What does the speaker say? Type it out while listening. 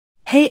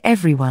Hey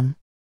everyone!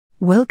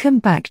 Welcome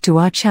back to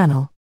our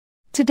channel.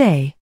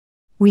 Today,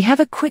 we have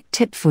a quick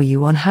tip for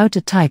you on how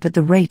to type at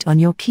the rate on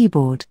your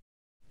keyboard.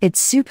 It's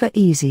super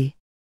easy.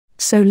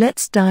 So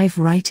let's dive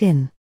right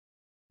in.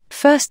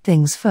 First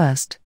things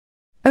first.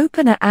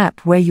 Open an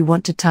app where you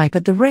want to type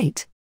at the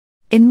rate.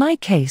 In my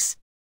case,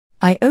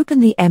 I open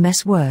the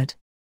MS Word.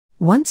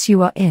 Once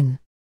you are in.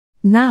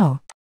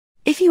 Now,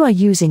 if you are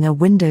using a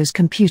Windows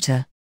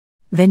computer,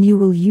 then you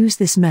will use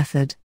this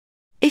method.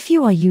 If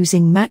you are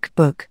using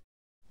MacBook,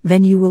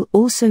 then you will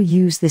also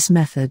use this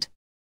method.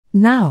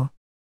 Now,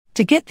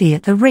 to get the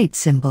at the rate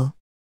symbol,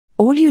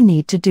 all you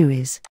need to do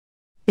is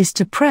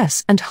to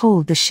press and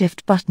hold the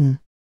Shift button,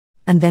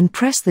 and then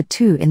press the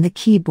 2 in the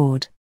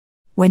keyboard.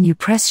 When you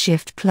press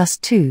Shift plus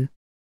 2,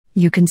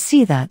 you can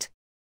see that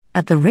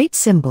at the rate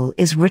symbol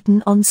is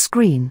written on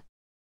screen.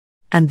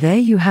 And there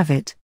you have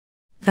it.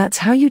 That's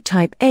how you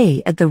type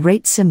A at the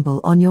rate symbol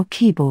on your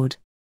keyboard,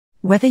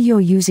 whether you're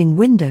using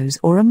Windows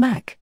or a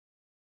Mac.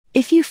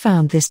 If you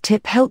found this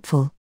tip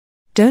helpful,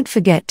 don't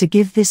forget to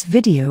give this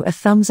video a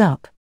thumbs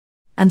up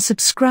and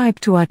subscribe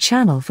to our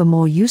channel for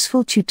more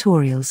useful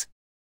tutorials.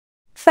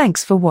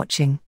 Thanks for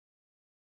watching.